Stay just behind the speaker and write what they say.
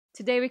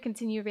Today we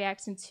continue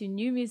reacting to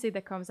new music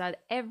that comes out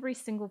every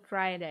single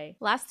Friday.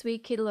 Last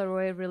week, Kid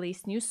LAROI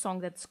released a new song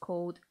that's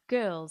called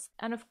Girls.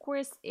 And of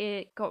course,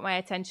 it got my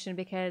attention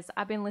because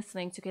I've been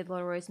listening to Kid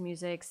LAROI's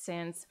music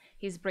since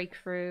his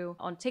breakthrough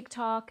on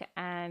TikTok.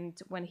 And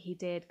when he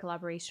did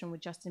collaboration with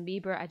Justin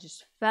Bieber, I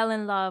just fell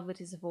in love with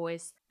his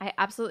voice. I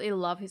absolutely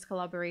love his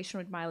collaboration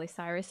with Miley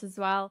Cyrus as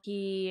well.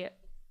 He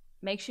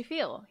makes you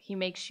feel. He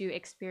makes you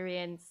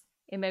experience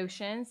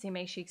emotions. He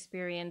makes you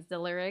experience the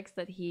lyrics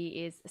that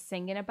he is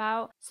singing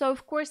about. So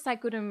of course I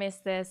couldn't miss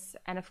this,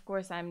 and of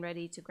course I'm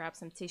ready to grab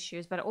some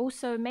tissues, but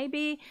also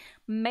maybe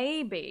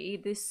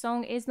this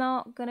song is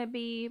not gonna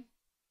be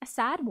a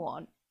sad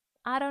one.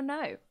 I don't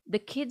know. The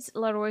Kid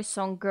LAROI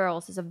song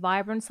Girls is a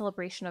vibrant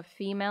celebration of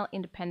female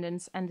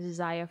independence and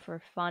desire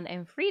for fun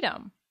and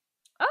freedom.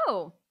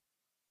 Oh,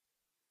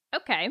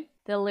 okay.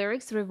 The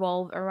lyrics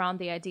revolve around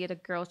the idea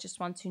that girls just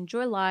want to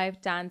enjoy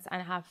life, dance,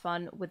 and have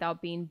fun without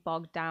being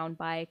bogged down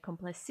by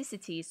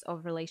complexities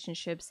of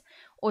relationships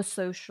or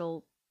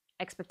social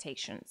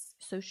expectations.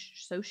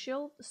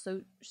 Social.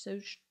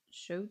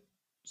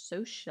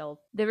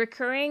 The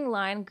recurring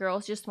line,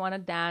 girls just want to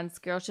dance,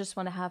 girls just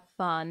want to have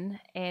fun,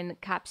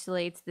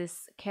 encapsulates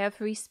this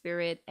carefree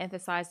spirit,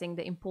 emphasizing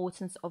the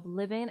importance of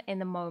living in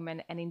the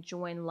moment and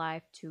enjoying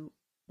life to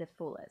the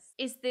fullest.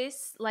 Is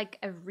this like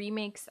a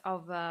remix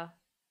of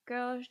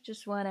Girls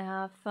Just Wanna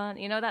Have Fun?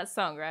 You know that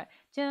song, right?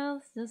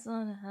 Just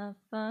wanna have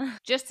fun.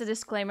 Just a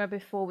disclaimer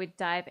before we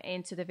dive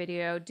into the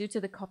video. Due to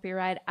the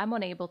copyright, I'm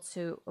unable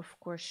to, of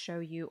course, show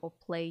you or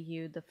play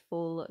you the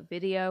full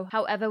video.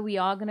 However, we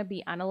are gonna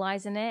be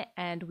analyzing it,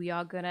 and we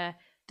are gonna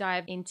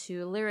dive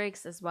into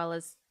lyrics as well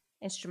as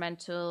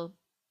instrumental,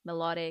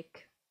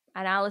 melodic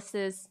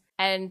analysis.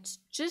 And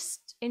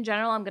just in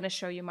general, I'm going to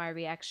show you my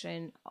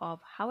reaction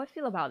of how I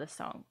feel about the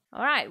song.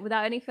 All right,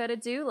 without any further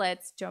ado,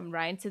 let's jump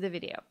right into the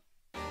video.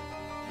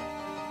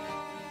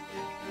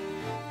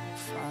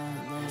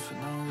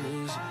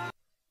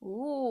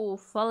 Ooh,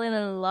 falling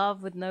in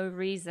love with no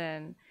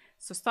reason.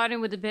 So starting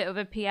with a bit of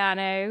a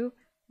piano.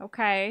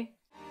 Okay.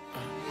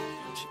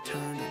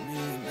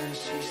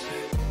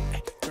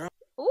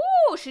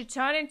 Ooh, she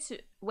turned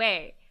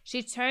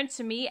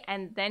to me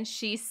and then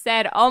she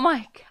said, oh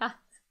my God.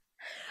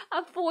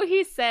 I thought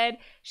he said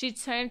she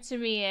turned to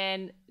me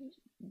in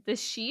the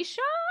shisha.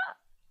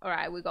 All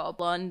right, we got a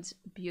blonde,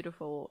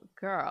 beautiful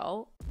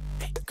girl.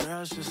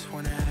 Girls just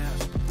wanna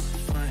have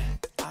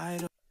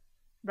fun.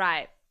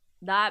 Right,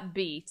 that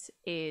beat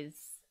is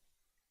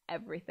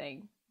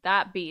everything.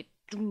 That beat.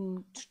 Okay,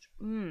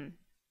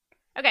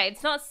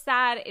 it's not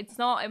sad. It's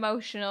not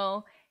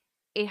emotional.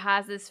 It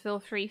has this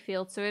feel-free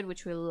feel to it,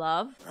 which we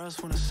love. Girls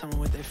wanna summer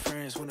with their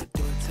friends, wanna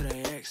do it to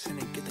their ex and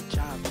then get the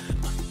job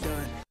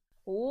done.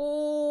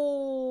 Oh,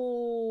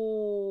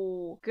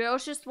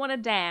 girls just want to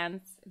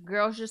dance.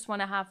 Girls just want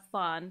to have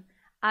fun.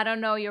 I don't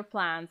know your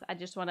plans. I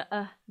just want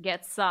to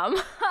get some.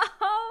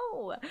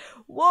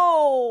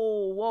 Whoa.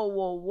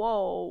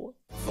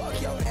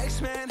 Fuck your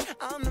ex, man.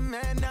 I'm the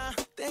man now.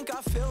 Think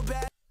I feel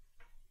bad.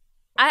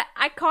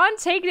 I can't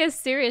take this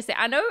seriously.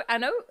 I know,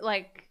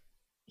 like,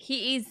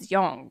 he is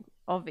young,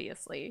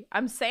 obviously.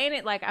 I'm saying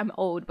it like I'm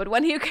old, but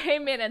when he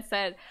came in and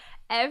said,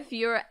 F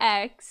your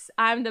ex,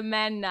 I'm the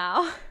man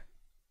now.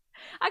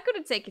 I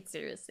couldn't take it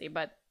seriously,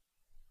 but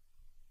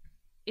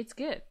it's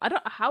good.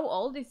 How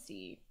old is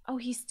he? Oh,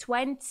 he's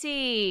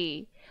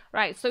 20.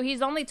 Right, so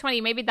he's only 20.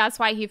 Maybe that's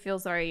why he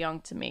feels very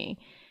young to me.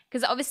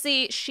 Because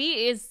obviously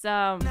she is,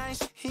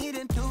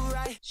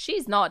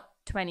 she's not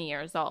 20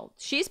 years old.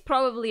 She's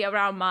probably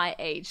around my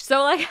age.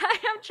 So like, I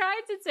am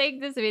trying to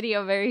take this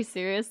video very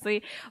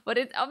seriously, but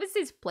it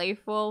obviously is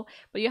playful.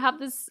 But you have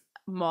this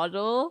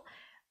model,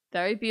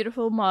 very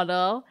beautiful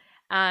model.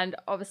 And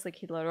obviously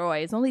Kid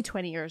LAROI is only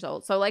 20 years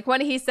old. So like when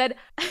he said,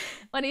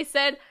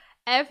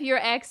 F your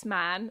ex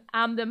man,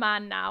 I'm the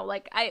man now.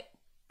 Like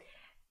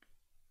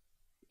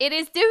it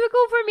is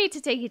difficult for me to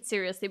take it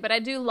seriously, but I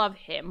do love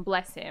him.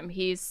 Bless him.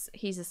 He's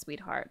a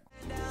sweetheart.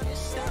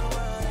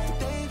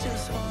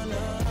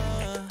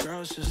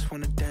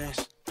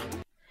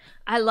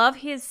 I love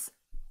his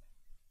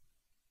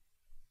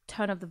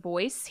tone of the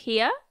voice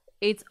here.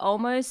 It's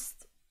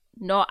almost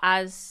not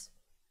as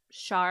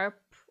sharp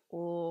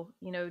or,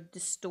 you know,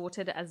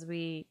 distorted as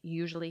we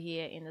usually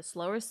hear in the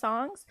slower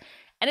songs.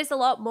 And it's a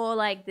lot more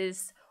like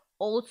this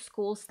old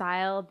school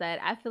style that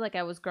I feel like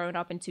I was growing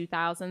up in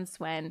 2000s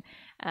when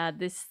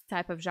this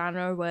type of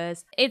genre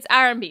was. It's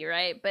R&B,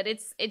 right? But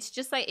it's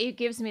just like, it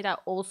gives me that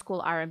old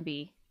school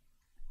R&B.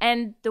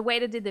 And the way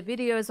they did the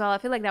video as well, I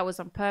feel like that was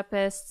on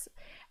purpose.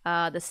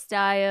 The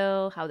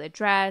style, how they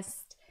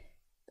dressed,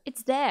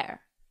 it's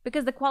there.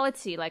 Because the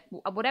quality, like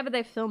whatever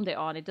they filmed it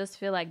on, it does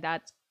feel like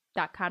that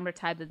camera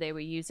type that they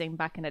were using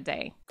back in the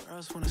day.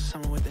 Girls wanna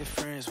summer with their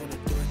friends, wanna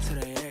do it to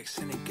their ex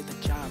and then get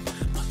the job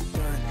done.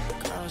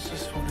 Girls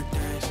just wanna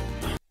dance.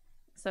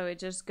 So it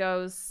just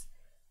goes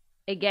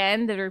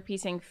again, the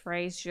repeating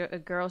phrase,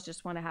 girls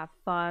just wanna have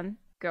fun.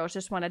 Girls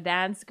just wanna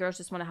dance. Girls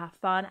just wanna have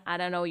fun. I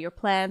don't know your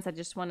plans. I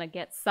just wanna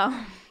get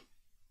some.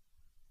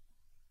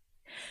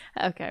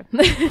 Okay.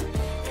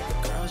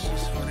 Girls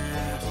just wanna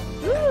have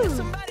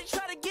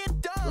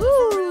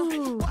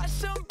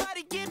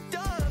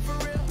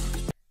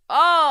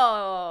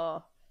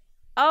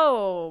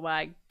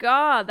my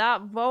god,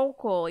 that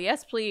vocal.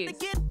 Yes, please.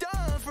 Get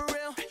done for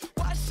real.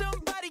 Watch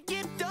somebody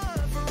get done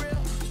for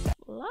real.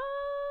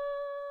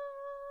 Love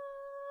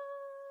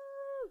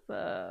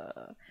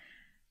it.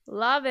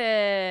 Love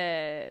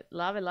it,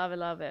 love it,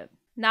 love it.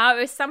 Now,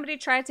 if somebody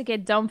tried to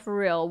get dumb for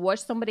real, watch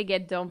somebody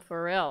get dumb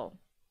for real.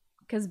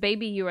 Because,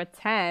 baby, you're a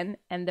 10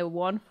 and the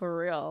one for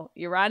real.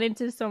 You ran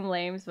into some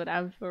lames, but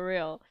I'm for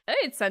real.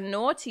 It's a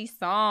naughty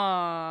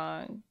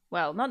song.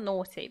 Well, not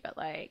naughty, but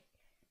like,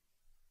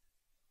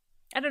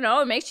 I don't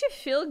know. It makes you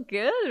feel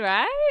good,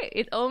 right?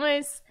 It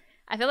almost,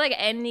 I feel like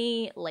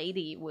any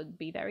lady would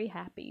be very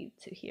happy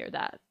to hear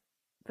that,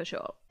 for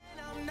sure.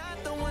 I'm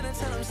not the one to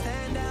tell them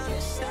stand down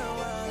and stand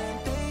well,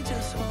 and they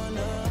just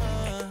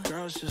wanna.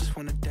 Girls just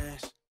wanna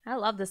dance. I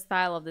love the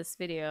style of this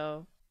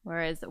video.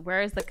 Where is the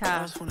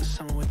cast? Girls wanna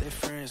summer with their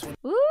friends.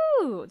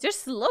 Ooh,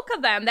 just look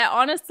at them. They're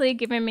honestly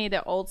giving me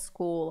the old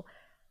school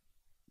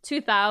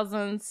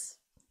 2000s.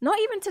 Not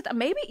even to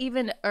maybe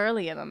even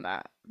earlier than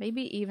that.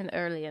 Maybe even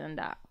earlier than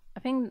that. I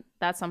think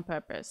that's on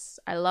purpose.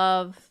 I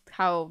love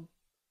how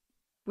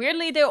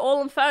weirdly they're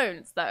all on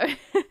phones though.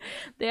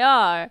 They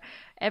are.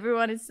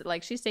 Everyone is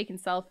like, she's taking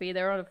selfie.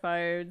 They're on the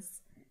phones.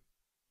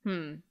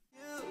 Ooh,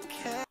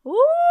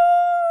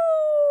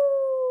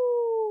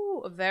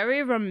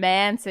 very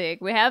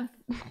romantic. We have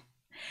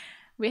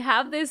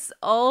this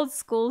old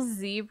school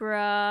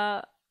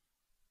zebra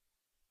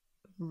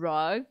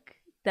rug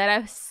that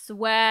I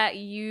swear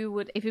you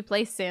would, if you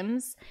play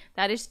Sims,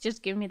 that is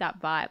just giving me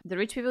that vibe. The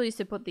rich people used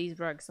to put these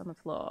rugs on the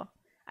floor.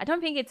 I don't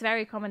think it's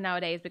very common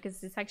nowadays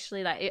because it's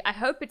actually like, I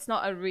hope it's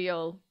not a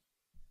real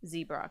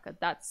zebra, because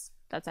that's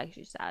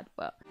actually sad,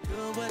 but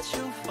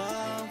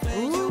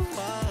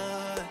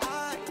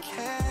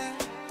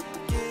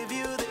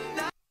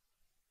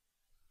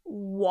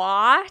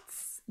what?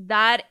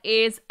 That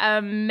is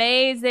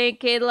amazing,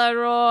 Kid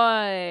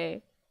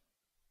LAROI.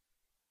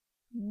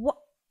 What?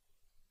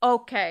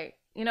 Okay,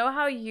 you know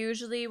how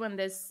usually when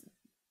there's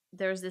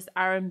this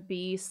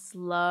R&B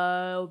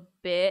slow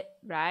bit,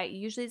 right?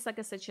 Usually it's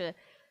like such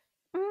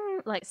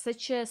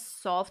a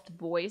soft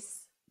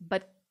voice,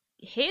 but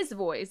his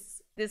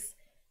voice, this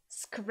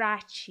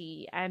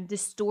scratchy and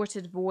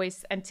distorted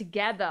voice, and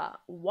together,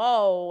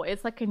 whoa,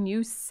 it's like a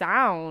new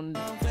sound.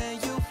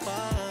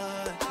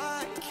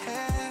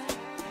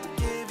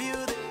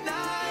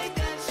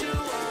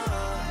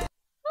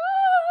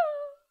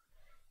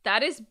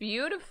 That is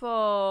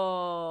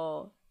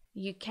beautiful.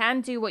 You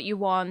can do what you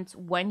want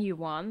when you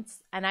want,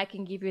 and I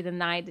can give you the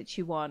night that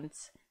you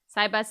want.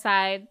 Side by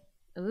side.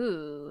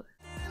 Ooh.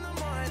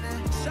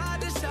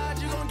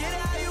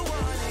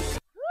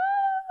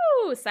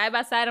 Ooh, side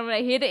by side, I'm gonna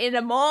hit it in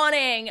the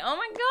morning. Oh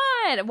my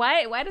god.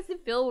 Why does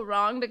it feel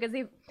wrong? Because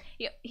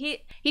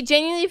he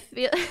genuinely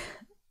feel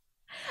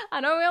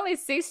I know we're only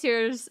 6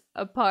 years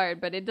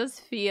apart, but it does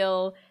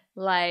feel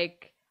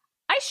like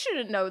I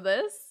shouldn't know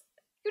this.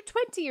 You're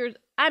 20 years.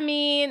 I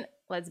mean,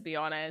 let's be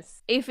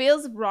honest. It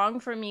feels wrong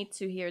for me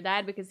to hear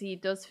that because he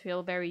does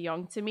feel very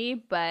young to me,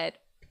 but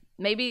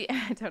maybe,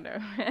 I don't know.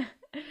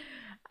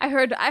 I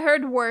heard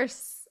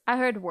worse. I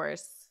heard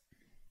worse.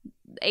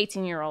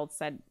 18-year-old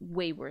said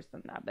way worse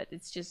than that, but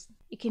it's just,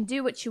 you can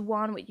do what you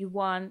want.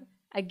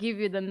 I give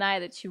you the night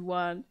that you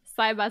want.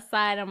 Side by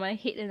side, I'm gonna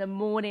hit in the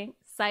morning.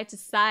 Side to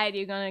side,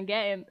 you're gonna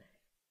get him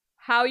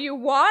how you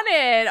want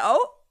it.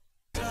 Oh.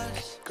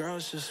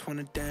 Girls just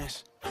wanna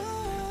dance.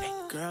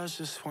 Girls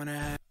just wanna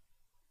have.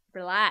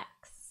 Relax.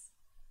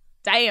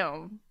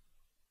 Damn.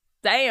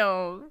 I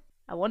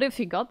wonder if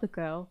he got the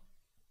girl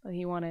that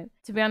he wanted.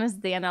 To be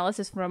honest, the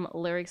analysis from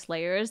Lyrics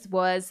Layers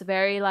was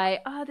very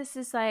like, oh, this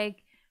is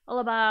like all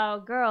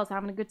about girls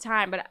having a good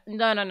time. But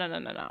no.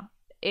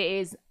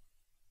 It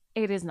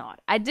is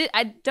not. I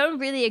don't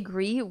really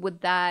agree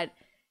with that.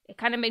 It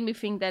kind of made me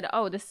think that,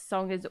 oh, this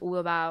song is all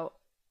about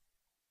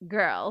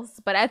girls.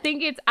 But I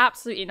think it's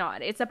absolutely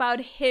not. It's about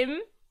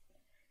him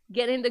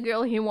getting the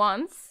girl he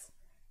wants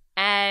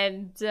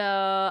and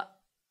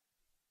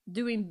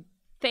doing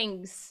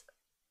things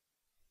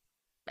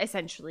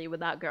essentially with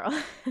that girl.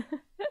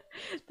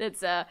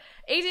 That's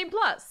 18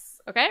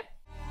 plus, okay?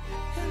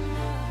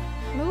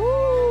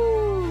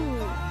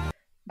 Ooh.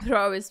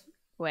 Bro is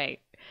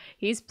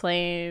he's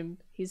playing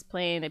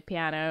the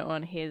piano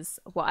on his,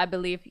 what I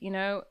believe, you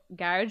know,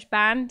 Garage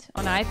Band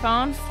on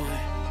iPhone.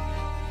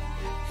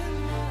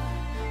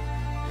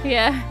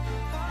 Yeah.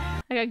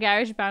 I got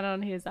Garage Band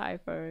on his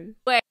iPhone.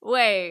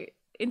 Wait.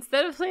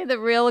 Instead of playing the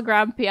real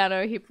grand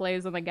piano, he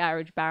plays on the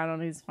Garage Band on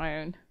his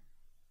phone.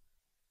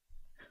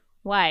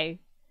 Why? I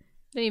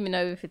don't even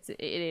know if it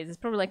is. It's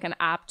probably like an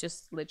app,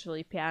 just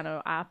literally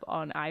piano app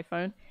on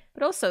iPhone.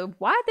 But also,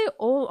 why are they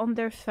all on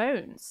their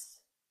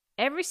phones?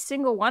 Every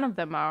single one of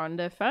them are on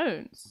their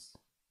phones.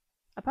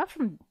 Apart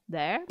from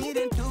there.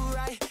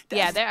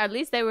 Yeah, at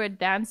least they were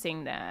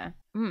dancing there.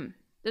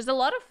 There's a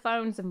lot of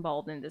phones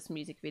involved in this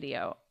music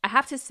video. I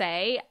have to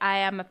say, I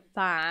am a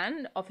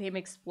fan of him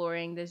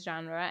exploring this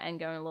genre and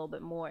going a little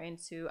bit more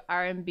into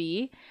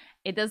R&B.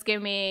 It does give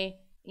me,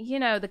 you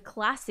know, the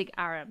classic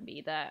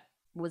R&B, the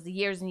was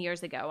years and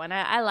years ago, and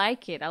I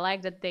like it. I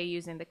like that they're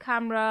using the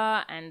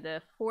camera and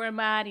the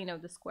format, you know,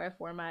 the square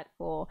format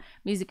for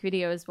music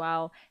video as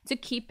well, to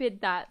keep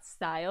it that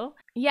style.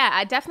 Yeah,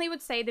 I definitely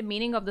would say the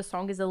meaning of the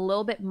song is a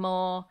little bit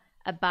more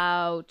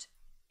about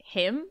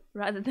him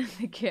rather than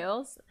the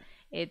girls.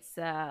 It's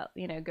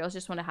you know, girls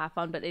just want to have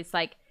fun, but it's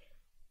like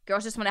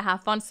girls just want to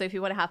have fun, so if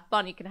you want to have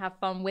fun, you can have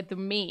fun with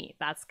me.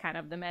 That's kind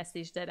of the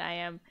message that I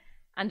am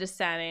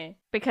understanding,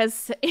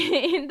 because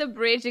in the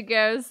bridge it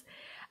goes,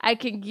 I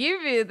can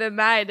give you the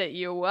night that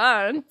you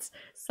want,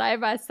 side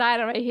by side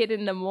on a hit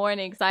in the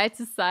morning, side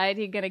to side,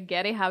 you're gonna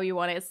get it how you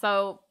want it.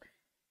 So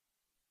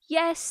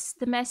yes,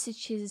 the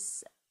message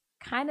is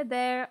kind of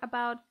there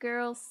about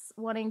girls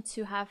wanting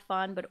to have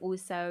fun, but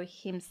also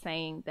him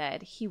saying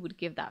that he would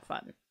give that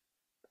fun,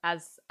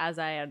 as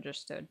I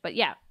understood. But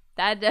yeah,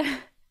 that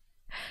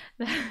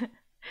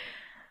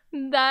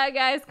that,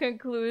 guys,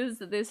 concludes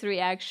this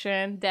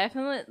reaction.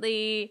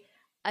 Definitely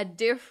a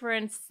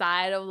different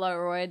side of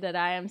LAROI that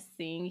I am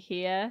seeing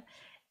here.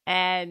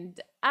 And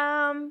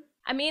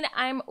I mean,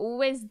 I'm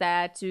always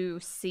there to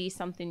see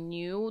something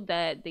new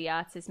that the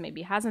artist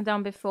maybe hasn't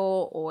done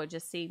before, or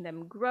just seeing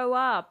them grow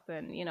up.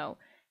 And you know,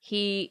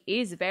 he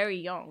is very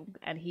young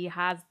and he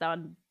has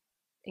done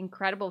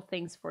incredible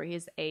things for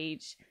his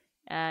age,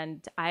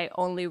 and I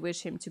only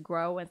wish him to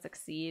grow and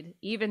succeed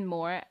even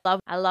more.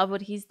 I love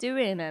what he's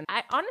doing, and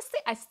I honestly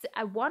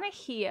I want to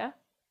hear,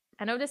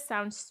 I know this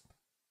sounds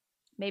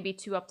maybe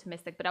too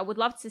optimistic, but I would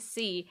love to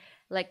see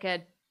like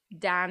a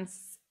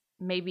dance,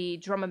 maybe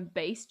drum and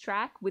bass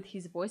track with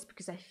his voice,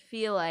 because I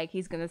feel like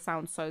he's gonna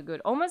sound so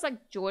good, almost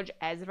like George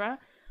Ezra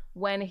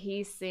when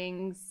he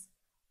sings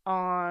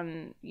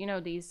on, you know,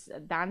 these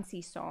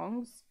dancey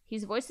songs.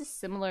 His voice is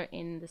similar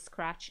in the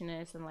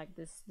scratchiness and like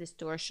this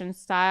distortion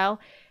style,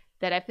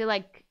 that I feel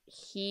like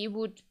he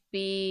would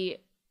be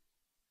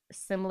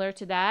similar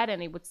to that,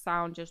 and it would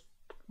sound just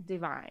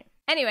divine.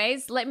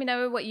 Anyways, let me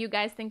know what you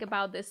guys think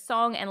about this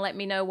song, and let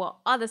me know what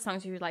other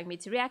songs you would like me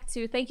to react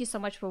to. Thank you so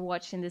much for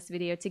watching this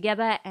video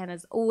together, and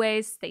as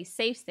always, stay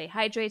safe, stay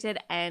hydrated,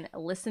 and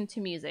listen to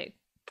music.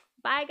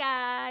 Bye,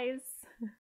 guys!